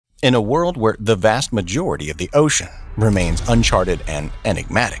In a world where the vast majority of the ocean remains uncharted and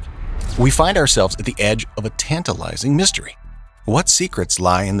enigmatic, we find ourselves at the edge of a tantalizing mystery. What secrets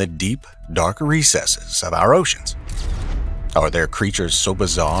lie in the deep, dark recesses of our oceans? Are there creatures so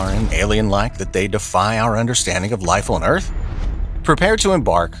bizarre and alien-like that they defy our understanding of life on Earth? Prepare to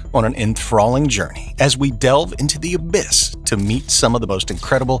embark on an enthralling journey as we delve into the abyss to meet some of the most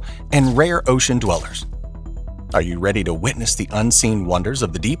incredible and rare ocean dwellers. Are you ready to witness the unseen wonders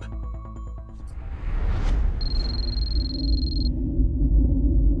of the deep?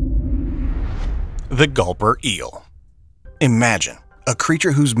 The Gulper Eel. Imagine a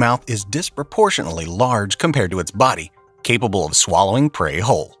creature whose mouth is disproportionately large compared to its body, capable of swallowing prey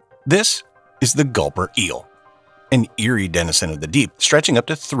whole. This is the Gulper Eel, an eerie denizen of the deep stretching up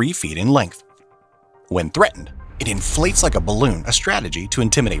to 3 feet in length. When threatened, it inflates like a balloon, a strategy to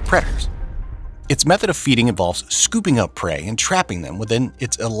intimidate predators. Its method of feeding involves scooping up prey and trapping them within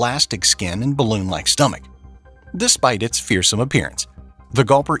its elastic skin and balloon-like stomach. Despite its fearsome appearance, the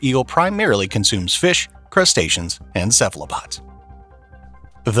Gulper Eel primarily consumes fish, crustaceans, and cephalopods.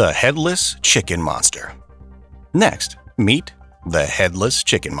 The Headless Chicken Monster. Next, meet the Headless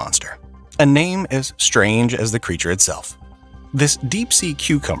Chicken Monster, a name as strange as the creature itself. This deep-sea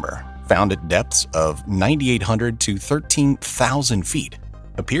cucumber, found at depths of 9,800 to 13,000 feet,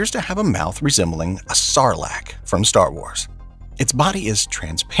 appears to have a mouth resembling a sarlacc from Star Wars. Its body is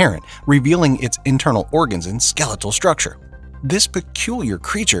transparent, revealing its internal organs and skeletal structure. This peculiar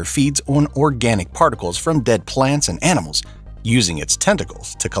creature feeds on organic particles from dead plants and animals, using its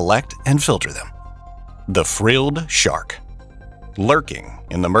tentacles to collect and filter them. The Frilled Shark. Lurking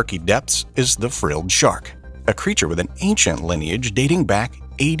in the murky depths is the frilled shark, a creature with an ancient lineage dating back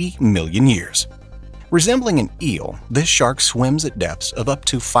 80 million years. Resembling an eel, this shark swims at depths of up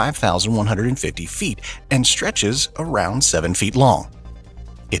to 5,150 feet and stretches around 7 feet long.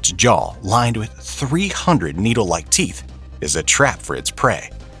 Its jaw, lined with 300 needle-like teeth, is a trap for its prey,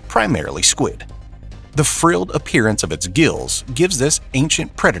 primarily squid. The frilled appearance of its gills gives this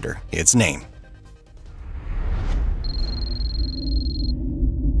ancient predator its name.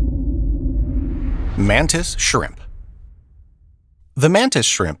 Mantis Shrimp. The mantis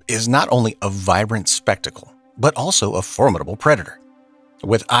shrimp is not only a vibrant spectacle, but also a formidable predator.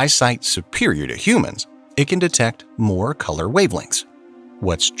 With eyesight superior to humans, it can detect more color wavelengths.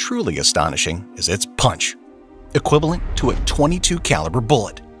 What's truly astonishing is its punch, equivalent to a .22 caliber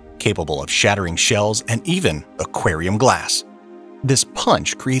bullet, capable of shattering shells and even aquarium glass. This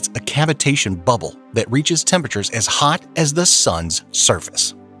punch creates a cavitation bubble that reaches temperatures as hot as the sun's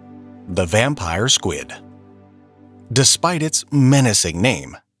surface. The Vampire Squid. Despite its menacing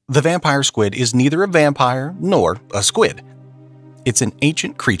name, the vampire squid is neither a vampire nor a squid. It's an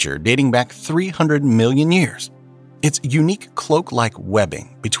ancient creature dating back 300 million years. Its unique cloak-like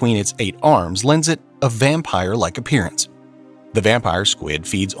webbing between its 8 arms lends it a vampire-like appearance. The vampire squid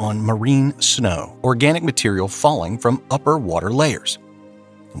feeds on marine snow, organic material falling from upper water layers.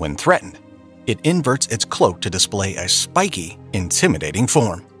 When threatened, it inverts its cloak to display a spiky, intimidating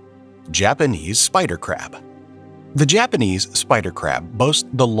form. Japanese Spider Crab. The Japanese spider crab boasts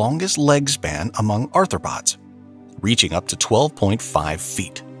the longest leg span among arthropods, reaching up to 12.5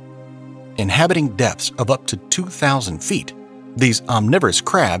 feet. Inhabiting depths of up to 2,000 feet, these omnivorous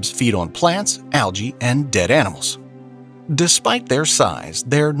crabs feed on plants, algae, and dead animals. Despite their size,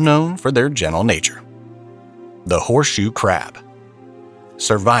 they're known for their gentle nature. The Horseshoe Crab.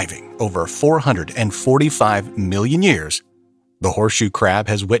 Surviving over 445 million years, the horseshoe crab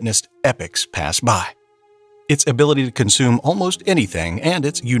has witnessed epochs pass by. Its ability to consume almost anything and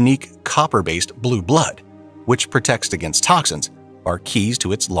its unique copper-based blue blood, which protects against toxins, are keys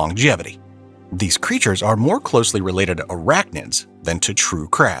to its longevity. These creatures are more closely related to arachnids than to true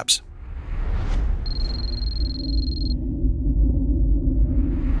crabs.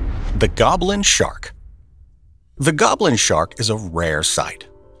 The Goblin Shark. The goblin shark is a rare sight,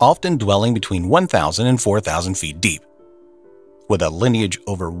 often dwelling between 1,000 and 4,000 feet deep. With a lineage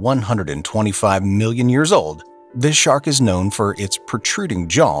over 125 million years old, this shark is known for its protruding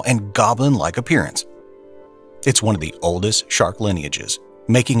jaw and goblin-like appearance. It's one of the oldest shark lineages,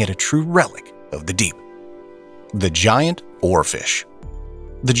 making it a true relic of the deep. The Giant Oarfish.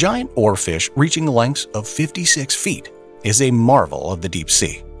 The giant oarfish, reaching lengths of 56 feet, is a marvel of the deep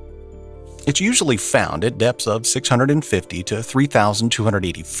sea. It's usually found at depths of 650 to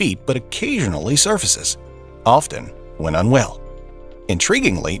 3,280 feet, but occasionally surfaces, often when unwell.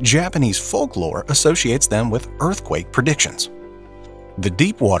 Intriguingly, Japanese folklore associates them with earthquake predictions. The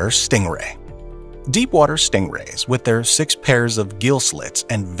Deepwater Stingray. Deepwater stingrays, with their 6 pairs of gill slits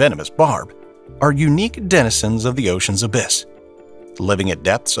and venomous barb, are unique denizens of the ocean's abyss. living at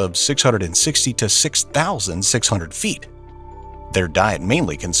depths of 660 to 6,600 feet. Their diet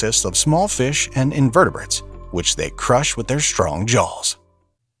mainly consists of small fish and invertebrates, which they crush with their strong jaws.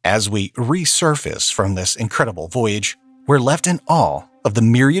 As we resurface from this incredible voyage, we're left in awe of the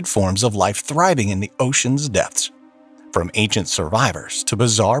myriad forms of life thriving in the ocean's depths. From ancient survivors to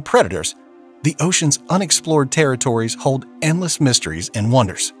bizarre predators, the ocean's unexplored territories hold endless mysteries and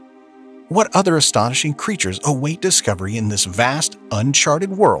wonders. What other astonishing creatures await discovery in this vast,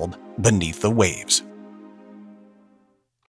 uncharted world beneath the waves?